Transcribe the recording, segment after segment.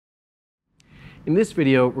In this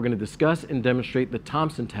video, we're going to discuss and demonstrate the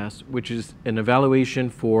Thompson test, which is an evaluation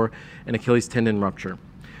for an Achilles tendon rupture.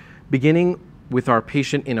 Beginning with our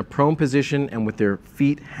patient in a prone position and with their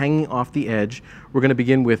feet hanging off the edge, we're going to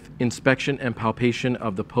begin with inspection and palpation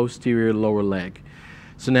of the posterior lower leg.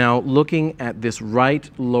 So now looking at this right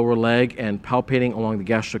lower leg and palpating along the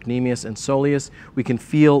gastrocnemius and soleus, we can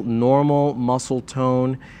feel normal muscle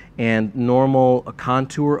tone and normal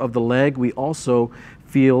contour of the leg. We also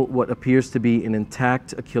feel what appears to be an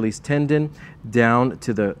intact Achilles tendon down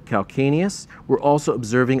to the calcaneus. We're also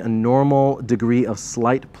observing a normal degree of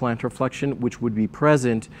slight plantar flexion, which would be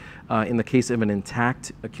present in the case of an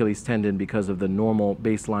intact Achilles tendon because of the normal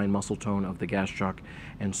baseline muscle tone of the gastroc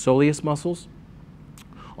and soleus muscles.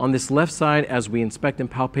 On this left side, as we inspect and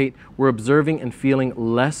palpate, we're observing and feeling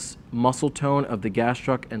less muscle tone of the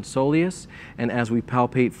gastroc and soleus, and as we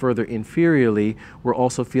palpate further inferiorly, we're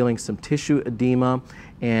also feeling some tissue edema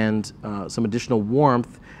and some additional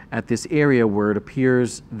warmth at this area where it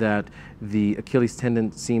appears that the Achilles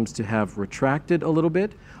tendon seems to have retracted a little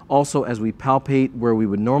bit. Also, as we palpate where we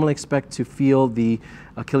would normally expect to feel the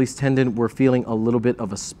Achilles tendon, we're feeling a little bit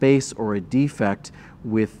of a space or a defect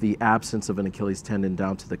with the absence of an Achilles tendon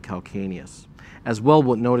down to the calcaneus. As well,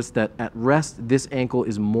 we'll notice that at rest, this ankle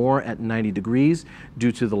is more at 90 degrees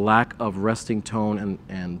due to the lack of resting tone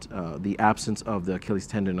and the absence of the Achilles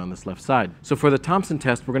tendon on this left side. So for the Thompson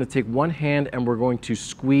test, we're going to take one hand and we're going to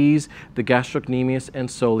squeeze the gastrocnemius and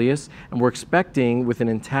soleus, and we're expecting with an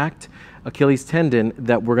intact Achilles tendon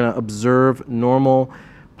that we're going to observe normal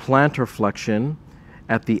plantar flexion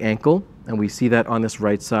at the ankle, and we see that on this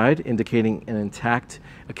right side, indicating an intact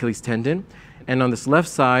Achilles tendon. And on this left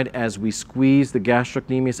side, as we squeeze the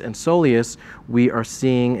gastrocnemius and soleus, we are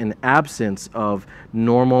seeing an absence of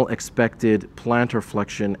normal expected plantar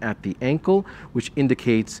flexion at the ankle, which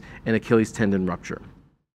indicates an Achilles tendon rupture.